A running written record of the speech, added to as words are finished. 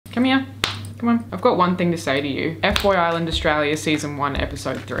Come here. Come on. I've got one thing to say to you. FBOY Island Australia Season 1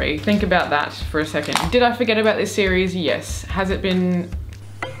 Episode 3. Think about that for a second. Did I forget about this series? Yes. Has it been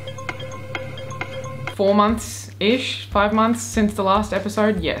 4 months-ish? 5 months since the last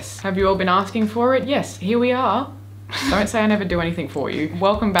episode? Yes. Have you all been asking for it? Yes. Here we are. Don't say I never do anything for you.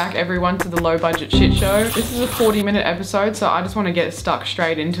 Welcome back everyone to the low budget shit show. This is a 40-minute episode, so I just want to get stuck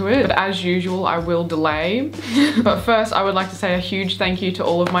straight into it. But as usual, I will delay. But first, I would like to say a huge thank you to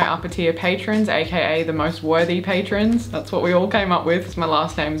all of my upper tier patrons, aka the most worthy patrons. That's what we all came up with, 'cause my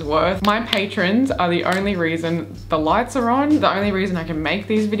last name's Worth. My patrons are the only reason the lights are on, the only reason I can make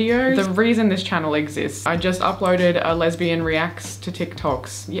these videos, the reason this channel exists. I just uploaded a lesbian reacts to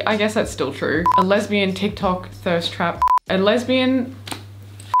TikToks. Yeah, I guess that's still true. A lesbian TikTok thirst trap. A lesbian,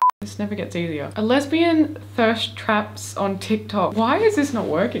 this never gets easier. A lesbian thirst traps on TikTok. Why is this not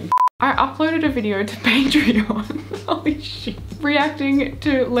working? I uploaded a video to Patreon, holy shit, reacting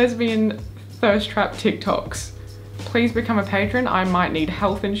to lesbian thirst trap TikToks. Please become a patron. I might need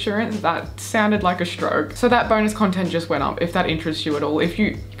health insurance. That sounded like a stroke. So that bonus content just went up, if that interests you at all. If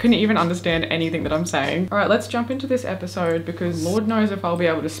you couldn't even understand anything that I'm saying. All right, let's jump into this episode because Lord knows if I'll be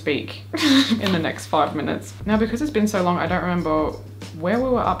able to speak in the next 5 minutes. Now, because it's been so long, I don't remember where we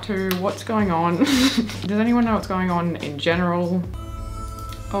were up to, what's going on. Does anyone know what's going on in general?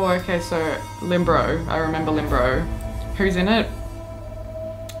 Oh, okay, so Limbro. I remember Limbro. Who's in it?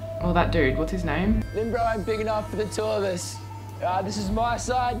 Oh, that dude, what's his name? Limbro ain't big enough for the two of us. This is my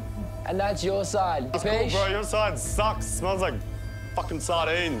side, and that's your side. That's cool, bro. Your side sucks. Smells like fucking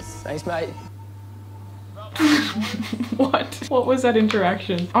sardines. Thanks, mate. What was that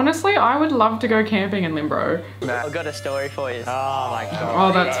interaction? Honestly, I would love to go camping in Limbro. I've got a story for you. Oh my god.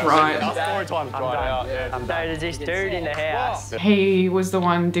 Oh, that's right. Our story time's right out. So there's this dude in the house. He was the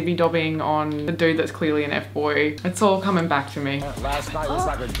one divvy-dobbing on the dude that's clearly an F-boy. It's all coming back to me. Last night was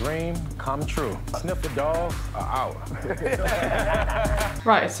like a dream come true. Sniff the dogs are out.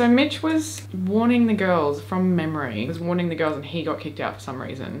 Right, so Mitch was warning the girls from memory. He was warning the girls and he got kicked out for some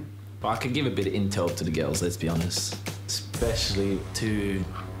reason. I could give a bit of intel to the girls, let's be honest. Especially to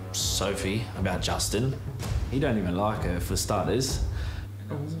Sophie about Justin. He don't even like her for starters.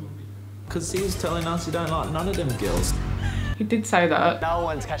 Because he was telling us he don't like none of them girls. He did say that. No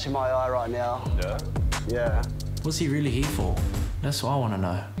one's catching my eye right now. Yeah? Yeah. What's he really here for? That's what I want to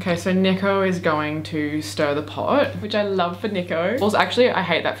know. Okay, so Nico is going to stir the pot, which I love for Nico. Also, actually, I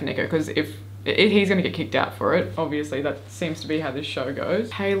hate that for Nico because if he's gonna get kicked out for it, obviously that seems to be how this show goes.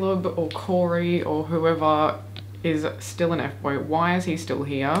 Caleb or Corey or whoever is still an F-boy, why is he still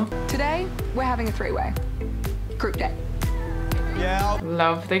here? Today, we're having a three-way. Group date. Yeah.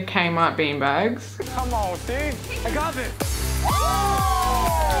 Love the Kmart beanbags. Come on, dude. I got this.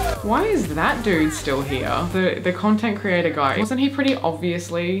 Why is that dude still here? The content creator guy, wasn't he pretty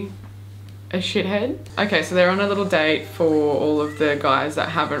obviously a shithead? Okay, so they're on a little date for all of the guys that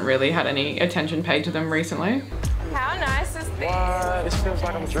haven't really had any attention paid to them recently. How nice is this? What? This feels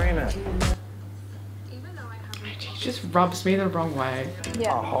like I'm dreaming. He just rubs me the wrong way. My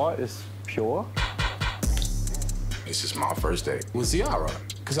heart is pure. This is my first date with Ziara,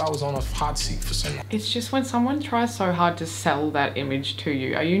 because I was on a hot seat for so long. It's just when someone tries so hard to sell that image to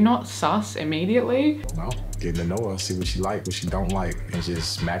you, are you not sus immediately? Well, getting to know her, see what she like, what she don't like, and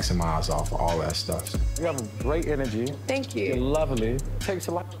just maximize off of all that stuff. You have a great energy. Thank You're you. lovely. Takes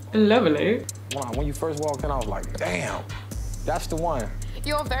a lot. Lovely. When you first walked in, I was like, damn, that's the one.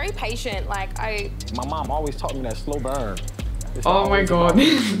 You're very patient. Like, My mom always taught me that slow burn. It's Oh my always god,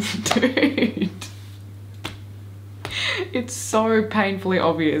 about- dude. It's so painfully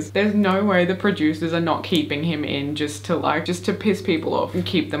obvious. There's no way the producers are not keeping him in just to piss people off and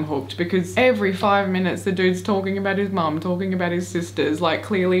keep them hooked, because every 5 minutes the dude's talking about his mum, talking about his sisters, like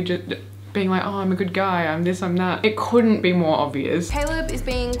clearly just being like, oh, I'm a good guy, I'm this, I'm that. It couldn't be more obvious. Caleb is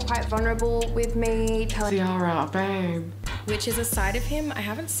being quite vulnerable with me, telling Ziara, babe. Which is a side of him I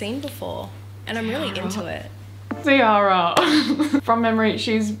haven't seen before, and I'm really into it. Ziara. From memory,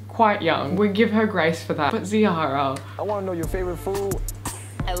 she's quite young. We give her grace for that. But Ziara. I want to know your favorite food.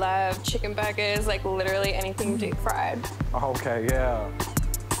 I love chicken burgers, like literally anything deep fried. Okay, yeah.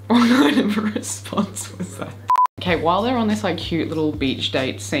 What kind of a response was that? Okay, while they're on this like cute little beach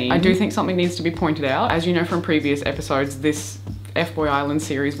date scene, I do think something needs to be pointed out. As you know from previous episodes, this FBOY Island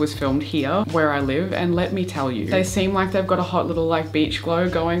series was filmed here where I live, and let me tell you, they seem like they've got a hot little like beach glow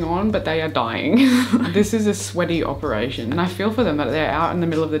going on, but they are dying. This is a sweaty operation, and I feel for them that they're out in the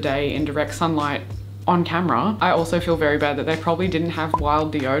middle of the day in direct sunlight on camera. I also feel very bad that they probably didn't have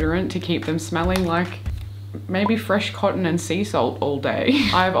wild deodorant to keep them smelling like maybe fresh cotton and sea salt all day.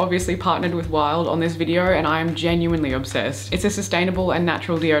 I've obviously partnered with Wild on this video and I am genuinely obsessed. It's a sustainable and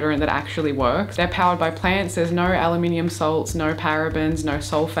natural deodorant that actually works. They're powered by plants. There's no aluminium salts, no parabens, no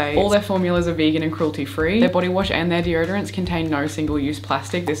sulfates. All their formulas are vegan and cruelty free. Their body wash and their deodorants contain no single-use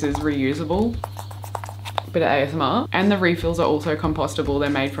plastic. This is reusable. Bit of ASMR. And the refills are also compostable. They're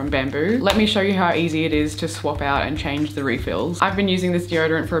made from bamboo. Let me show you how easy it is to swap out and change the refills. I've been using this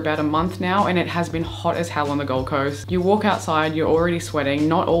deodorant for about a month now and it has been hot as hell on the Gold Coast. You walk outside, you're already sweating.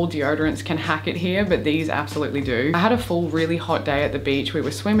 Not all deodorants can hack it here, but these absolutely do. I had a full really hot day at the beach. We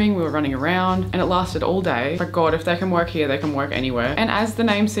were swimming, we were running around, and it lasted all day. But God, if they can work here, they can work anywhere. And as the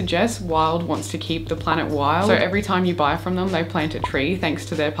name suggests, Wild wants to keep the planet wild. So every time you buy from them, they plant a tree thanks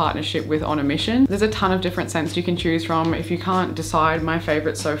to their partnership with On a Mission. There's a ton of different scents you can choose from. If you can't decide, my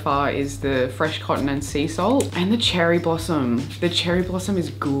favorite so far is the fresh cotton and sea salt and the cherry blossom. The cherry blossom is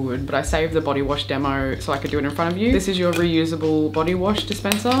good, but I saved the body wash demo so I could do it in front of you. This is your reusable body wash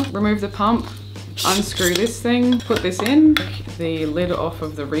dispenser. Remove the pump, unscrew this thing, put this in, take the lid off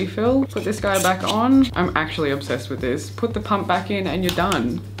of the refill, put this guy back on. I'm actually obsessed with this. Put the pump back in and you're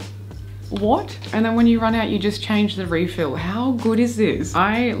done. What? And then when you run out, you just change the refill. How good is this?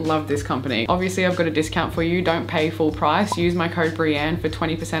 I love this company. Obviously, I've got a discount for you. Don't pay full price. Use my code Brianne for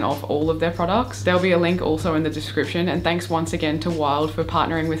 20% off all of their products. There'll be a link also in the description. And thanks once again to Wild for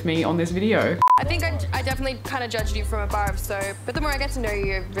partnering with me on this video. I think I definitely kind of judged you from a bar of soap, but the more I get to know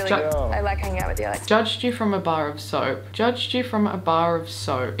you, really, I like hanging out with you. Judged you from a bar of soap. Judged you from a bar of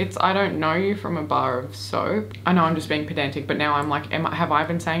soap. It's I don't know you from a bar of soap. I know I'm just being pedantic, but now I'm like, have I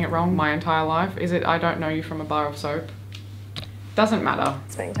been saying it wrong my entire life? Is it I don't know you from a bar of soap? Doesn't matter.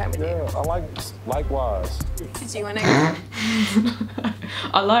 Spending time with you. Yeah, I likewise. Do you want to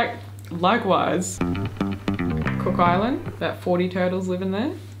I likewise. Cook Island, about 40 turtles live in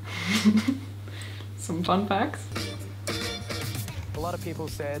there. Some fun facts. A lot of people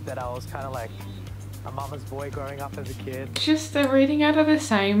said that I was kind of like a mama's boy growing up as a kid. Just they're reading out of the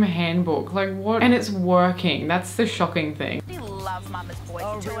same handbook. Like what? And it's working. That's the shocking thing. I love mama's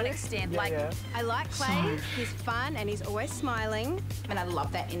boys to an extent. I like Clay. He's fun and he's always smiling. And I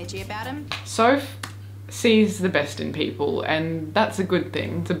love that energy about him. Soph sees the best in people and that's a good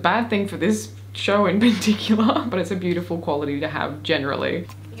thing. It's a bad thing for this show in particular, but it's a beautiful quality to have generally.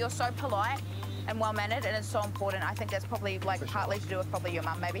 You're so polite and well-mannered and it's so important. I think that's probably like partly to do with probably your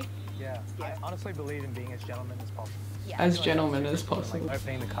mum maybe. Yeah, I honestly believe in being as gentleman as possible. Yeah. As gentleman as possible. Like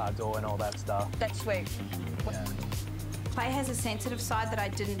opening the car door and all that stuff. That's sweet. Yeah. Clay has a sensitive side that I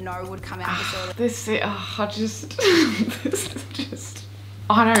didn't know would come out this early. This is just,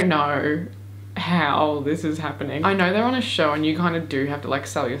 I don't know how this is happening. I know they're on a show and you kind of do have to like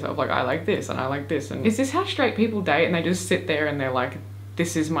sell yourself like I like this and I like this, and is this how straight people date and they just sit there and they're like,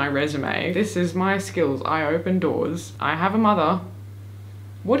 this is my resume, this is my skills, I open doors, I have a mother,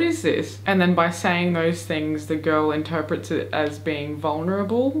 what is this? And then by saying those things the girl interprets it as being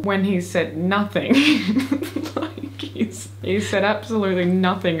vulnerable when he said nothing. Like he said absolutely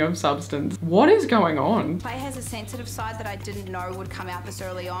nothing of substance. What is going on? Clay has a sensitive side that I didn't know would come out this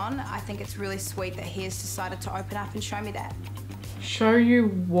early on. I think it's really sweet that he has decided to open up and show me that. Show you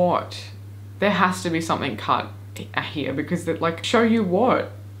what? There has to be something cut here because like, show you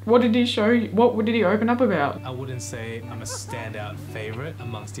what? What did he show you? What did he open up about? I wouldn't say I'm a standout favorite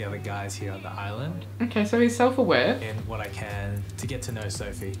amongst the other guys here on the island. Okay, so he's self-aware. In what I can to get to know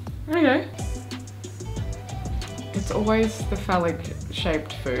Sophie. Okay. It's always the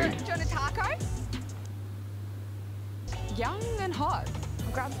phallic-shaped food. Do you want a taco? Young and hot.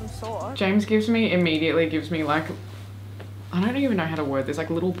 I'll grab some sauce. James immediately gives me like, I don't even know how to word this, like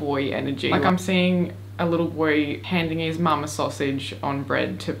little boy energy. Like I'm seeing a little boy handing his mum a sausage on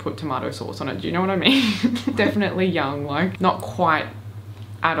bread to put tomato sauce on it. Do you know what I mean? Definitely young, like not quite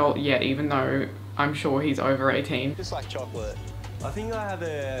adult yet, even though I'm sure he's over 18. Just like chocolate. I think I have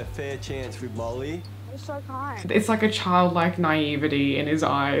a fair chance with Molly. You're so kind. It's like a childlike naivety in his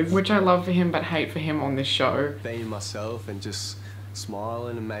eyes, which I love for him but hate for him on this show. Being myself and just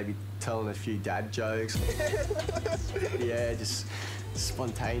smiling and maybe telling a few dad jokes. Yeah, just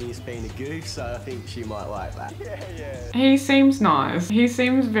spontaneous, being a goof, so I think she might like that. Yeah. He seems nice. He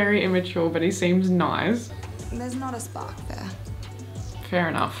seems very immature, but he seems nice. There's not a spark there. Fair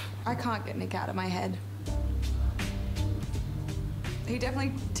enough. I can't get Nick out of my head. He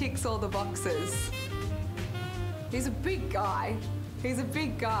definitely ticks all the boxes. He's a big guy. He's a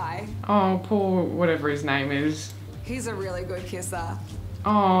big guy. Oh, poor whatever his name is. He's a really good kisser.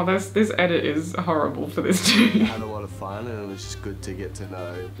 Oh, this edit is horrible for this dude. We had a lot of fun, and it was just good to get to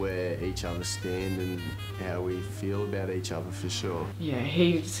know where each other stand and how we feel about each other for sure. Yeah,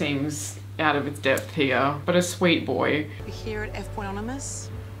 he seems out of his depth here, but a sweet boy. Here at FBOY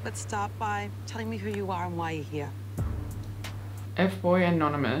Anonymous, let's start by telling me who you are and why you're here. FBOY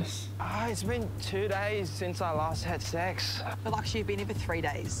Anonymous. It's been 2 days since I last had sex. But actually, you've been here for 3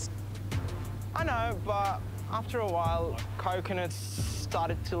 days. I know, but after a while, coconuts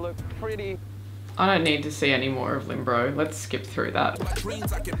started to look pretty. I don't need to see any more of Limbro. Let's skip through that.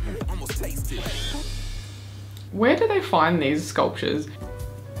 Where do they find these sculptures? Is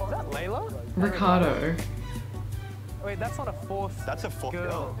that Layla? Ricardo. Wait, that's not a fourth. That's a fourth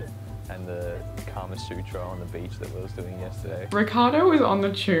girl. And the Kama Sutra on the beach that we was doing yesterday. Ricardo was on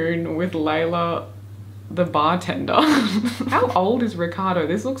the tune with Layla, the bartender. How old is Ricardo?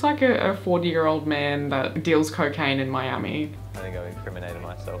 This looks like a 40-year-old man that deals cocaine in Miami. I think I've incriminated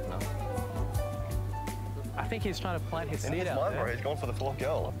myself now. I think he's trying to plant his seed In his out mind, there. bro, he's gone for the fourth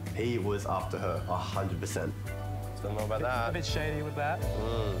girl. He was after her, 100%. Don't know about A that. bit shady with that.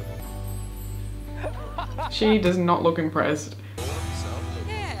 She does not look impressed.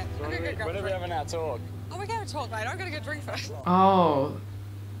 Yeah, I'm gonna go grab When are we having our talk? Oh, we're gonna talk, mate. I'm gonna get a drink first. Oh,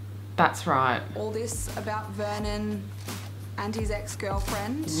 that's right. All this about Vernon and his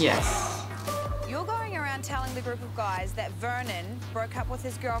ex-girlfriend. Yes. You're going around telling the group of guys that Vernon broke up with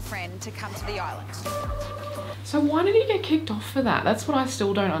his girlfriend to come to the island. So why did he get kicked off for that? That's what I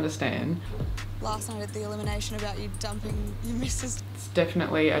still don't understand. Last night at the elimination about you dumping your missus It's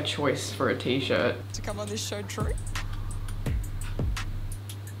definitely a choice for a t-shirt. to come on this show, true?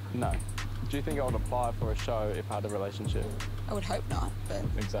 No. Do you think I would apply for a show if I had a relationship? I would hope not, but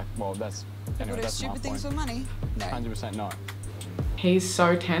Exactly. Well, that's people anyway. do That's my stupid things point. for money. No. 100% no. He's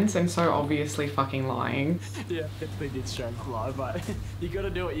so tense and so obviously fucking lying. Yeah, definitely did straight up lie, but you gotta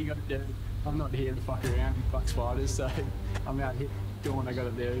do what you gotta do. I'm not here to fuck around and fuck spiders, so I'm out here doing what I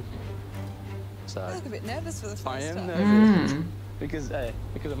gotta do. So I look a bit nervous for the first I am time. nervous Mm. because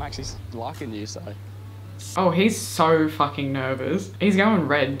I'm actually liking you. So Oh, he's so fucking nervous. He's going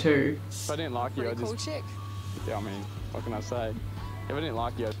red too. if I didn't like you, I Pretty cool just chick. yeah. I mean, what can I say? If I didn't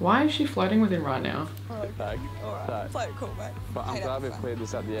like you, Why is she flirting with him right now? I'd tag. Alright, play it cool, mate. But I'm Hey, glad that'd be we've fun. cleared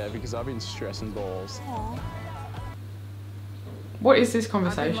this at the air because I've been stressing balls. Aw. What is this I've been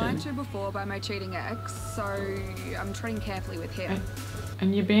lied conversation? to before by my cheating ex, so I'm treading carefully with him.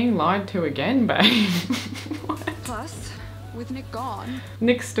 And you're being lied to again, babe. Plus, with Nick gone,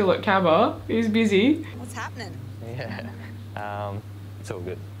 Nick's still at Cabba. He's busy. What's happening? Yeah. It's all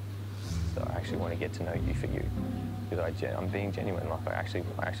good. So I actually want to get to know you for you. Because I'm being genuine. Like I actually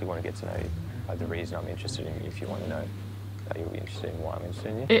want to get to know you. Like the reason I'm interested in you, if you want to know that you'll be interested in why I'm interested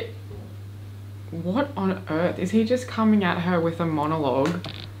in you. What on earth? Is he just coming at her with a monologue?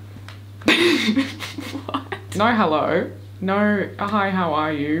 What? No hello. No hi, how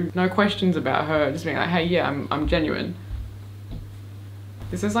are you? No questions about her. Just being like, hey, yeah, I'm genuine.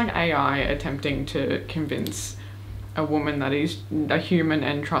 This is like AI attempting to convince a woman that he's a human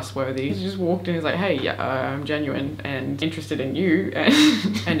and trustworthy. He's just walked in and he's like, hey, yeah, I'm genuine and interested in you.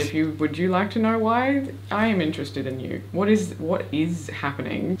 And if you, would you like to know why I am interested in you? What is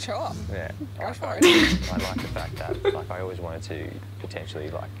happening? Sure. Yeah. Go for it. I like the fact that like I always wanted to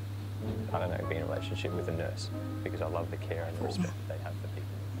potentially like, I don't know, be in a relationship with a nurse because I love the care and the respect that they have for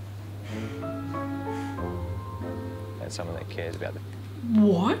people. And someone that cares about the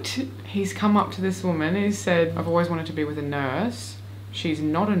What? He's come up to this woman, he's said, I've always wanted to be with a nurse. She's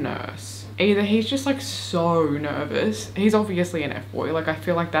not a nurse. Either he's just like so nervous. He's obviously an F-boy, like I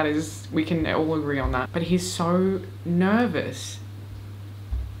feel like that is, we can all agree on that. But he's so nervous.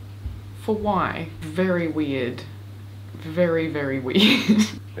 For why? Very weird. Very, very weird.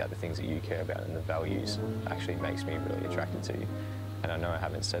 about the things that you care about and the values actually makes me really attracted to you. And I know I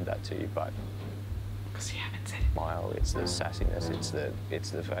haven't said that to you, but because you haven't said it. Smile, it's the sassiness, it's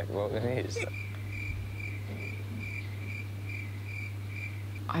the fact, well, it is.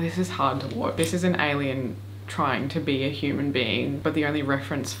 This is hard to watch. This is an alien trying to be a human being, but the only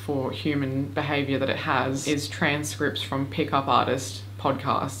reference for human behavior that it has is transcripts from pickup artist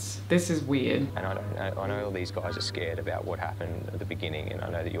podcasts. This is weird. And I know all these guys are scared about what happened at the beginning, and I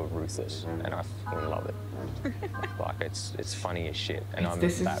know that you're ruthless, and I fucking love it. Like it's funny as shit, and I'm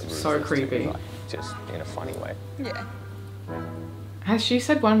this is that ruthless so creepy. too, like, just in a funny way. Yeah. Has she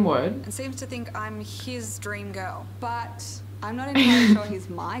said one word? and seems to think I'm his dream girl. But I'm not entirely sure he's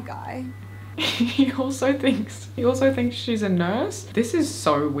my guy. He also thinks she's a nurse. This is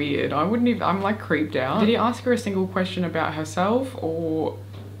so weird. I wouldn't even, I'm like creeped out. Did he ask her a single question about herself, or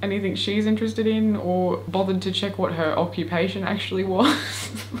anything she's interested in or bothered to check what her occupation actually was.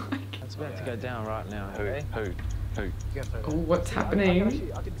 It's about to go down right now. Who? Oh, what's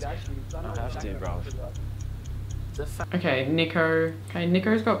happening? I have to, bro. Okay, Nico. Okay,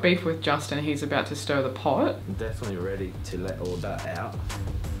 Nico's got beef with Justin. He's about to stir the pot. I'm definitely ready to let all that out.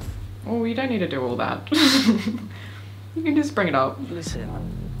 Oh, you don't need to do all that. You can just bring it up. Listen,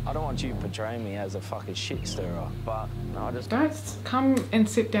 I don't want you portraying me as a fucking shit stirrer, but no, I just... Don't come and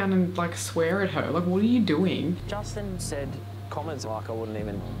sit down and like swear at her. Like, what are you doing? Justin said comments like I wouldn't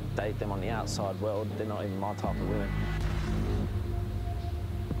even date them on the outside world. They're not even my type of women.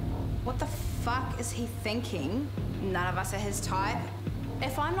 What the fuck is he thinking? None of us are his type.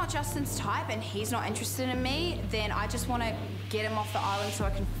 If I'm not Justin's type and he's not interested in me, then I just want to get him off the island so I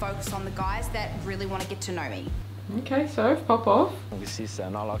can focus on the guys that really want to get to know me. Okay, so pop off. I'm a sister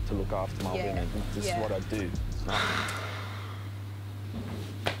and I like to look after my women. This is what I do.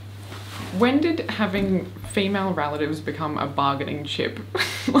 When did having female relatives become a bargaining chip?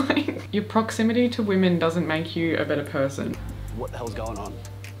 Like, your proximity to women doesn't make you a better person. What the hell's going on?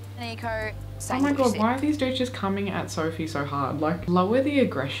 Nico, oh my god, why are these dudes just coming at Sophie so hard? Like, lower the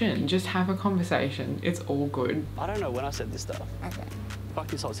aggression, just have a conversation. It's all good. I don't know when I said this stuff. Okay. Fuck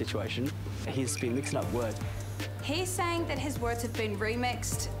this whole situation. He's been mixing up words. He's saying that his words have been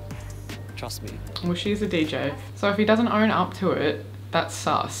remixed. Trust me. Well, she's a DJ. So if he doesn't own up to it, that's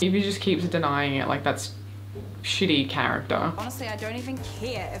sus. If he just keeps denying it, like, that's shitty character. Honestly, I don't even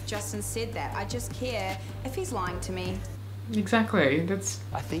care if Justin said that. I just care if he's lying to me. Exactly, that's...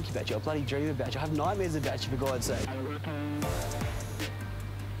 I think about you, I bloody dream about you, I have nightmares about you, for God's sake.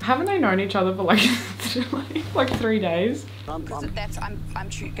 Haven't they known each other for like, like 3 days? I'm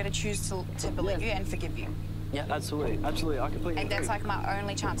gonna choose to believe you and forgive you. Yeah, absolutely, absolutely, I completely agree. And that's like my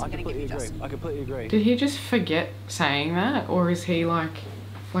only chance I'm gonna give you, Justin. I completely agree. Did he just forget saying that? Or is he like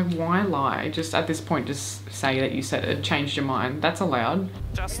why lie? Just at this point, just say that you said it, changed your mind. That's allowed.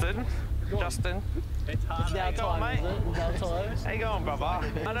 Justin. It's now time, mate. How you going, brother?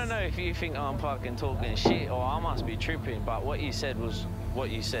 I don't know if you think I'm fucking talking shit or I must be tripping, but what you said was what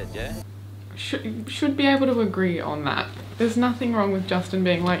you said, yeah? Should be able to agree on that. There's nothing wrong with Justin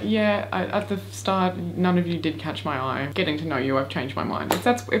being like, yeah, at the start, none of you did catch my eye. Getting to know you, I've changed my mind. If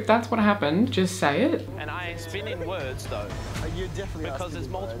that's what happened, just say it. And I ain't spinning words though. You're definitely because there's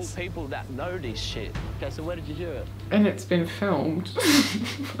multiple people that know this shit. Okay, so where did you hear it? And it's been filmed.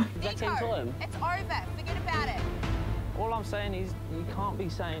 Nico, it's over. Forget about it. All I'm saying is you can't be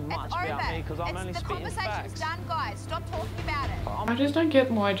saying much about me because I'm only spitting facts. The conversation's done, guys. Stop talking about it. I just don't get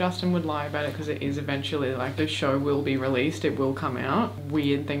why Justin would lie about it, because it is eventually, like, the show will be released, it will come out.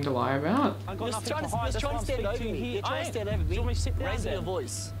 Weird thing to lie about. I got nothing to hide. That's why I'm speaking to you here. You're trying to stand over me. Do you want me to sit down raising then? your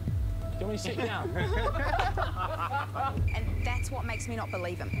voice. Do you want me to sit down? And that's what makes me not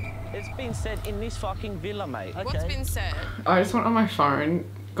believe him. It's been said in this fucking villa, mate. Okay. What's been said? I just went on my phone,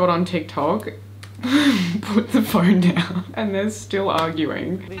 got on TikTok, put the phone down, and they're still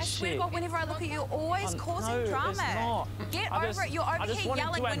arguing. I swear to God, whenever I look at you, you're always causing drama. Get over it. You're over here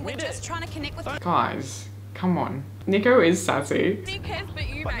yelling when we're just trying to connect with you. Guys, come on. Nico is sassy. Who cares but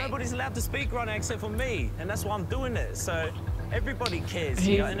you, But mate? nobody's allowed to speak right now except for me, and that's why I'm doing it. So everybody cares,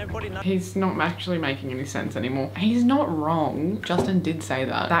 and everybody knows. He's not actually making any sense anymore. He's not wrong. Justin did say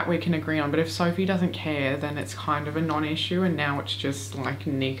that. That we can agree on. But if Sophie doesn't care, then it's kind of a non-issue, and now it's just like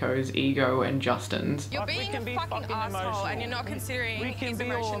Nico's ego and Justin's. You're being a fucking asshole, and you're not considering his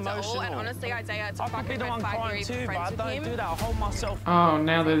emotions at all. And honestly, Isaiah, it's a fucking red flag you're even friends with him. I hold myself. Oh,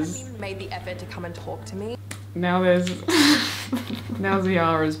 now there's... Made the effort to come and talk to me. Now there's... now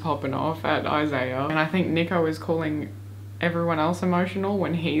Ziara's popping off at Isaiah. And I think Nico is calling everyone else emotional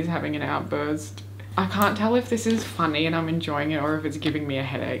when he's having an outburst. I can't tell if this is funny and I'm enjoying it or if it's giving me a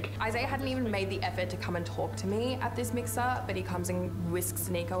headache. Isaiah hadn't even made the effort to come and talk to me at this mix-up, but he comes and whisks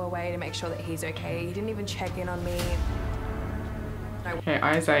Nico away to make sure that he's okay. He didn't even check in on me. Okay,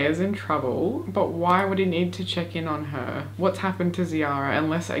 Isaiah's in trouble, but why would he need to check in on her? What's happened to Ziara,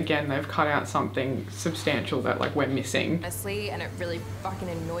 unless again they've cut out something substantial that like we're missing? Honestly, and it really fucking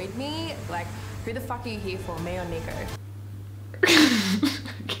annoyed me. Like, who the fuck are you here for, me or Nico?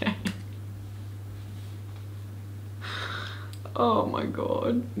 Okay. Oh my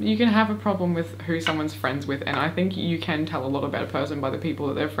god. You can have a problem with who someone's friends with, and I think you can tell a lot about a person by the people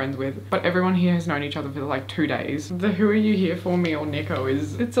that they're friends with, but everyone here has known each other for like 2 days. The who are you here for, me or Nico,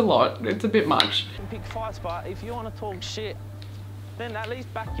 it's a lot. It's a bit much. Pick fights, but if you want to talk shit, then at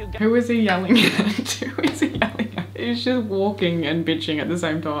least back your game. Who is he yelling at? Who is he yelling at? He's just walking and bitching at the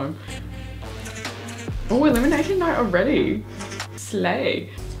same time. Oh, elimination night already. Slay.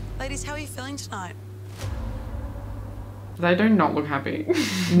 Ladies, how are you feeling tonight? They do not look happy.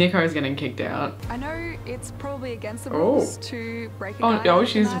 Nico's getting kicked out. I know it's probably against the rules to break a guy out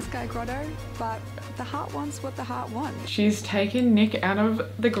of the nice guy grotto, but the heart wants what the heart wants. She's taken Nick out of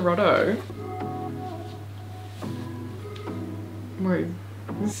the grotto. We're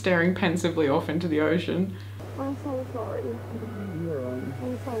staring pensively off into the ocean. I'm so sorry.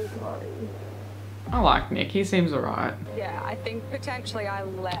 I'm so sorry. I like Nick, he seems alright. Yeah, I think potentially I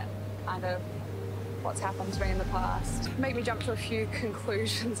let kind of what's happened to me in the past make me jump to a few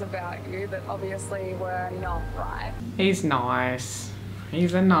conclusions about you that obviously were not right. He's nice.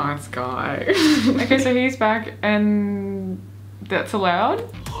 He's a nice guy. Okay, so he's back and that's allowed?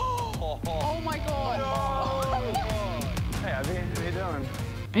 Oh my god! Hey Abby, how you doing?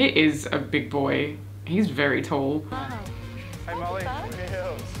 He is a big boy. He's very tall. Hey Molly,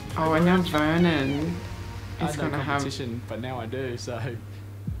 Oh, and now Vernon I is had no gonna have... competition, but now I do, so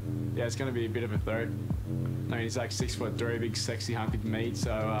yeah, it's gonna be a bit of a threat. I mean, he's like 6'3", big sexy hunk of meat,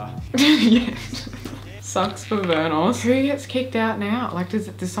 so Yeah. Sucks for Vernos. Who gets kicked out now? Like,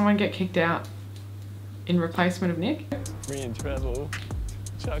 does someone get kicked out in replacement of Nick? we're in trouble.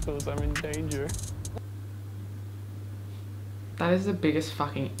 Chuckles, I'm in danger. That is the biggest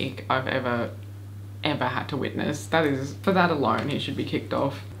fucking ick I've ever had to witness. That is, for that alone, he should be kicked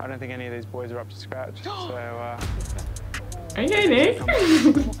off. I don't think any of these boys are up to scratch, so Okay, Nick.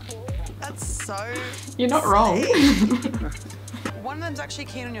 That's so... You're not wrong. One of them's actually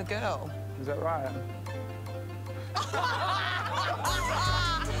keen on your girl. is that right?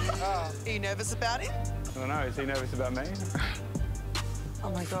 Are you nervous about it? I don't know, is he nervous about me? Oh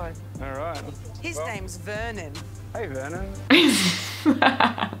my god. All right. His name's Vernon. Hey Vernon.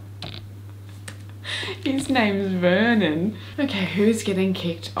 His name's Vernon. Okay, who's getting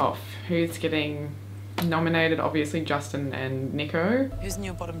kicked off? Who's getting nominated? Obviously Justin and Nico. Who's in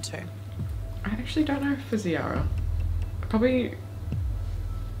your bottom two? I actually don't know for Ziara. Probably...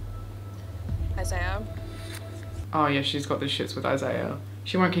 Isaiah Oh yeah, she's got the shits with Isaiah.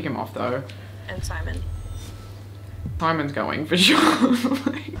 She won't kick him off though. and Simon. Simon's going for sure.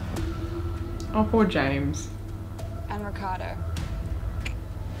 Oh, poor James. And Ricardo.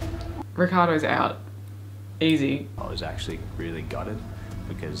 Ricardo's out. Easy. I was actually really gutted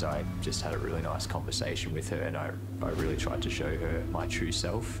because I just had a really nice conversation with her and I really tried to show her my true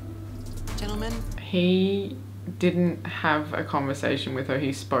self. Gentlemen? He didn't have a conversation with her.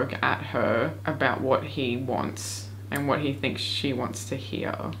 He spoke at her about what he wants and what he thinks she wants to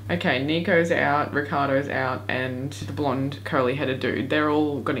hear. Okay, Nico's out, Ricardo's out, and the blonde curly-headed dude. They're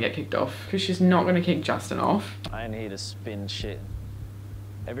all gonna get kicked off because she's not gonna kick Justin off. I ain't here to spin shit.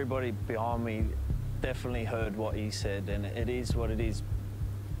 Everybody behind me definitely heard what he said, and it is what it is.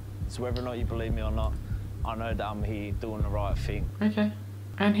 So whether or not you believe me or not, I know that I'm here doing the right thing. Okay.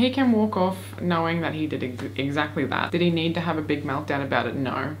 And he can walk off knowing that he did exactly that. Did he need to have a big meltdown about it?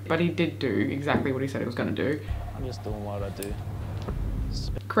 No. But he did do exactly what he said he was going to do. I'm just doing what I do.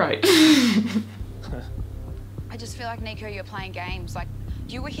 Great. I just feel like, Nico, you're playing games. Like,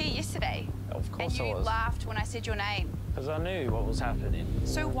 you were here yesterday. Of course and I you was. laughed when I said your name. Because I knew what was happening.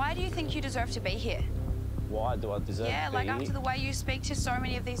 So why do you think you deserve to be here? Why do I deserve Yeah, to be like here? after the way you speak to so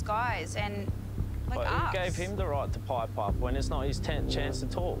many of these guys and like But us. who gave him the right to pipe up when it's not his chance to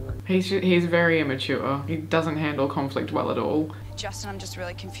talk? He's very immature. He doesn't handle conflict well at all. Justin, I'm just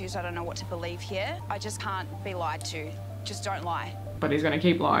really confused. I don't know what to believe here. I just can't be lied to. Just don't lie. But he's going to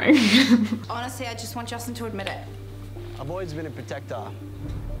keep lying. Honestly, I just want Justin to admit it. I've always been a protector,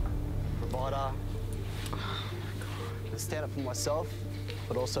 provider. I stand up for myself,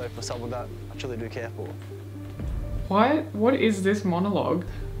 but also for someone that I truly do care for. What is this monologue?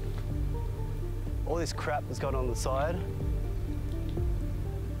 All this crap that's going on the side.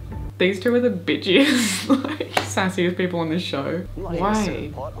 These two are the bitchiest, like, sassiest people on this show. I'm not here to stir Why? the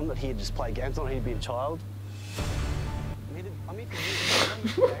pot. I'm not here to just play games. I'm not here to be a child.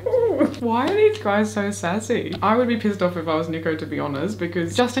 Why are these guys so sassy? I would be pissed off if I was Nico, to be honest,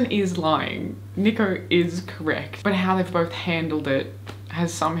 because Justin is lying. Nico is correct. But how they've both handled it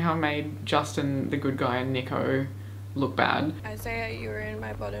has somehow made Justin the good guy and Nico look bad. Isaiah, you were in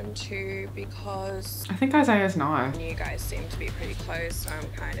my bottom two because I think Isaiah's nice. you guys seem to be pretty close, so I'm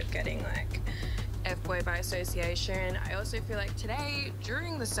kind of getting like FBOY by association. I also feel like today,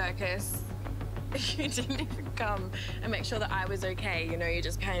 during the circus, you didn't even come and make sure that I was okay. You know, you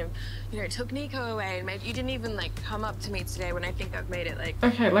just kind of, you know, took Nico away and you didn't even like come up to me today when I think I've made it like...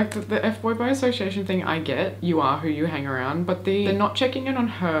 Okay, like the FBOY by association thing, I get. You are who you hang around, but the not checking in on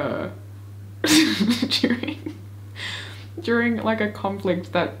her during like a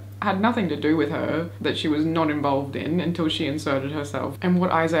conflict that had nothing to do with her, that she was not involved in until she inserted herself. And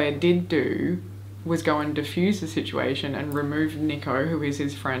what Isaiah did do was going to diffuse the situation and remove Nico, who is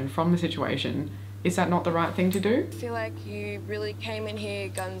his friend, from the situation, is that not the right thing to do? I feel like you really came in here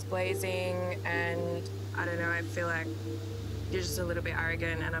guns blazing, and I don't know, I feel like you're just a little bit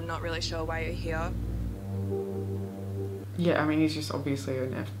arrogant and I'm not really sure why you're here. Yeah, I mean, he's just obviously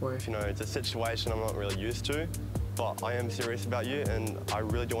an F-boy. You know, it's a situation I'm not really used to, but I am serious about you and I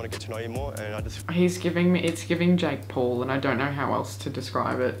really do want to get to know you more, and I just... He's giving me, it's giving Jake Paul, and I don't know how else to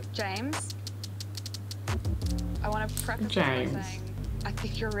describe it. James, I want to preface this by saying I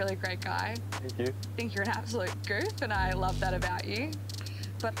think you're a really great guy. Thank you. I think you're an absolute goof, and I love that about you.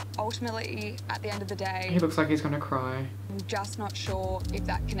 But ultimately, at the end of the day, He looks like he's gonna cry. I'm just not sure if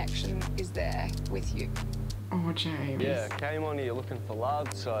that connection is there with you. Oh, James. Yeah, came on here looking for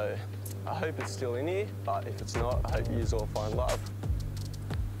love, so I hope it's still in here, but if it's not, I hope you all find love.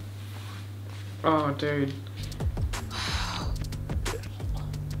 Oh, dude.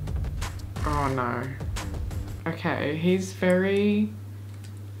 Oh, no. Okay, he's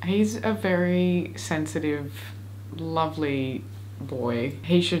a very sensitive, lovely boy.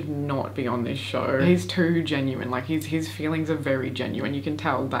 He should not be on this show. He's too genuine. Like, his feelings are very genuine. You can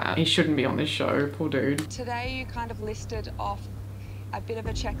tell that. He shouldn't be on this show, poor dude. Today, you kind of listed off a bit of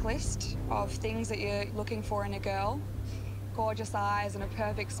a checklist of things that you're looking for in a girl. Gorgeous eyes and a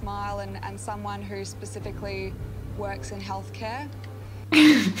perfect smile, and someone who specifically works in healthcare.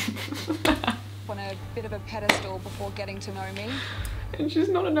 On a bit of a pedestal before getting to know me. And she's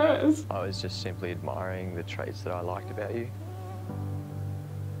not a nurse. I was just simply admiring the traits that I liked about you.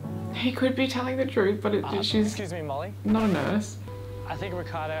 He could be telling the truth, but she's Excuse me, Molly. not a nurse. I think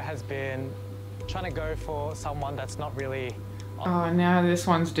Ricardo has been trying to go for someone that's not really... Oh, now this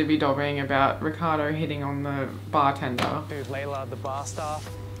one's dibby-dobbing about Ricardo hitting on the bartender. Dude, Layla, the bar staff,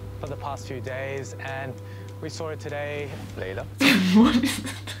 for the past few days, and we saw it today. Layla? What is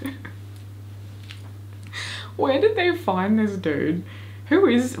that? Where did they find this dude? Who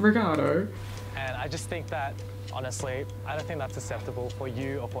is Ricardo? And I just think that, honestly, I don't think that's acceptable for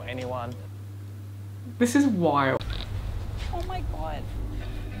you or for anyone. This is wild. Oh my god.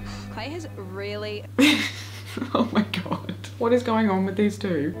 Clay has really... Oh my god. What is going on with these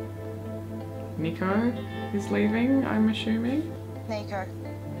two? Nico is leaving, I'm assuming? Nico.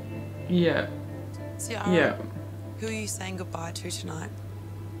 Yeah. Ciara, Yeah. who are you saying goodbye to tonight?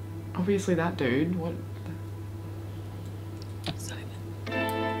 Obviously that dude. What?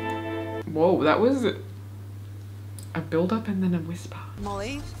 Whoa, that was a build-up and then a whisper.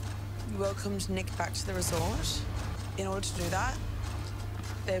 Molly, you welcomed Nick back to the resort. In order to do that,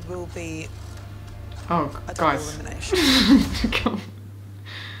 there will be Oh, a double guys. elimination. Come on.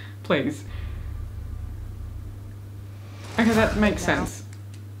 Please. Okay, that makes sense.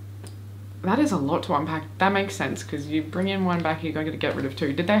 That is a lot to unpack. That makes sense, because you bring in one back, you're going to get rid of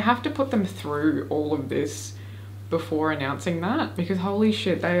two. Did they have to put them through all of this before announcing that? Because holy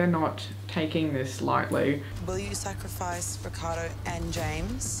shit, they are not taking this lightly. Will you sacrifice Ricardo and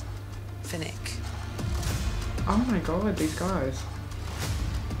James for Nick? Oh my god, these guys.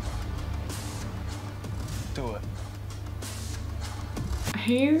 Do it.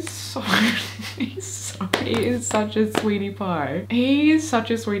 He is such a sweetie pie. He is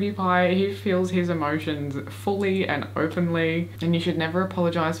such a sweetie pie. He feels his emotions fully and openly, and you should never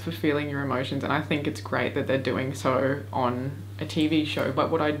apologize for feeling your emotions, and I think it's great that they're doing so on a TV show.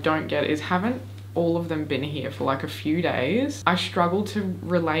 But what I don't get is, haven't all of them been here for like a few days? I struggle to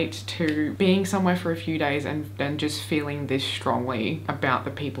relate to being somewhere for a few days and then just feeling this strongly about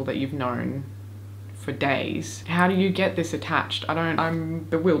the people that you've known for days. How do you get this attached? I'm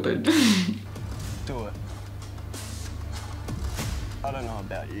bewildered. Do it. I don't know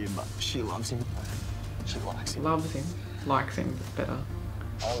about you, but she loves him. She likes him. Loves him. Likes him better.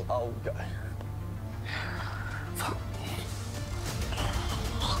 I'll go.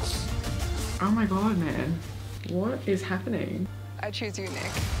 Oh my god, man. What is happening? I choose you,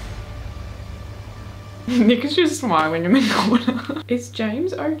 Nick. Nick is just smiling in the corner. Is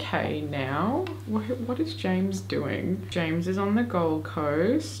James okay now? What is James doing? James is on the Gold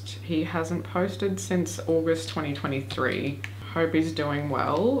Coast. He hasn't posted since August 2023. Hope he's doing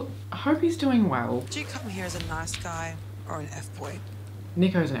well. I hope he's doing well. Did you come here as a nice guy or an F-boy?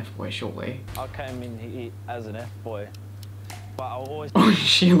 Nico's an F-boy, surely. I came in here as an F-boy, but I always... Oh,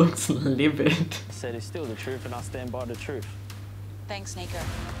 she looks livid. said it's still the truth, and I stand by the truth. Thanks, Nico.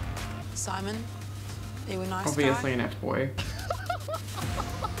 Simon, are you a nice Obviously guy? an F-boy.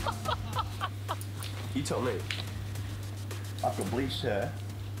 You tell me. I've got bleached hair,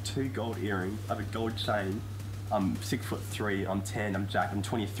 2 gold earrings, I have a gold chain, I'm 6'3", I'm 10, I'm Jack, I'm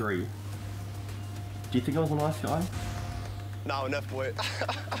 23. Do you think I was a nice guy? No, an F-boy.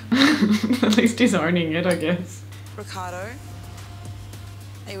 At least he's owning it, I guess. Ricardo,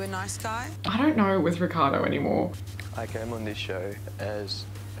 are you a nice guy? I don't know with Ricardo anymore. I came on this show as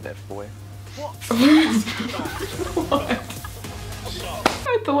an F-boy. What?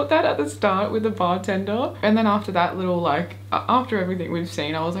 I thought that at the start with the bartender, and then after that little like, after everything we've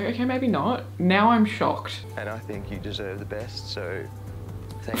seen, I was like, okay, maybe not. Now I'm shocked. And I think you deserve the best, so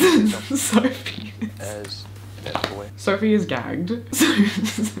thank you for this Sophie. as an F-boy. Sophie is gagged.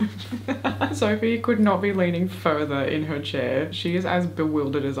 Sophie could not be leaning further in her chair. She is as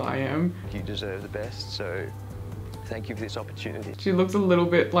bewildered as I am. You deserve the best, so thank you for this opportunity. She looks a little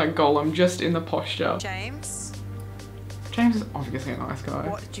bit like Gollum, just in the posture. James? James is obviously a nice guy.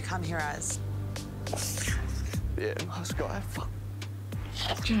 What did you come here as? Yeah, nice guy. Fuck.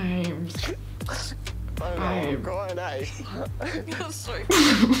 James. I'm crying, eh? You're so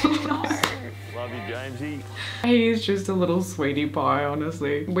Love you, Jamesy. He is just a little sweetie pie,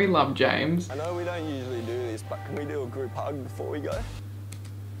 honestly. We love James. I know we don't usually do this, but can we do a group hug before we go?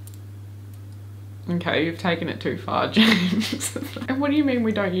 Okay, you've taken it too far, James. And what do you mean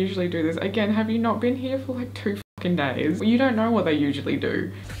we don't usually do this? Again, have you not been here for like 2 fucking days? You don't know what they usually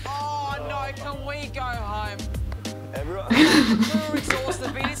do. Oh no, can we go home? Everyone? We're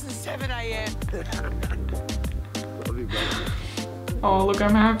exhausted, been here since 7 a.m. Love you, brother. Oh, look,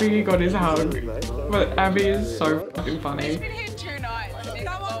 I'm happy he got his hug. But Abby is so fucking funny. He's been here 2 nights.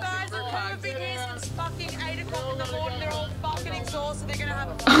 Come on, guys, we've been here since fucking 8 o'clock in the morning. They're all fucking exhausted. They're gonna have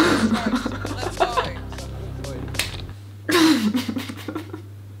a fucking stroke. Let's go.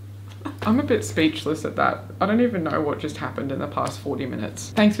 I'm a bit speechless at that. I don't even know what just happened in the past 40 minutes.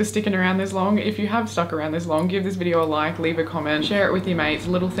 Thanks for sticking around this long. If you have stuck around this long, give this video a like, leave a comment, share it with your mates.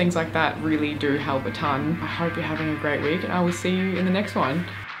 Little things like that really do help a ton. I hope you're having a great week, and I will see you in the next one.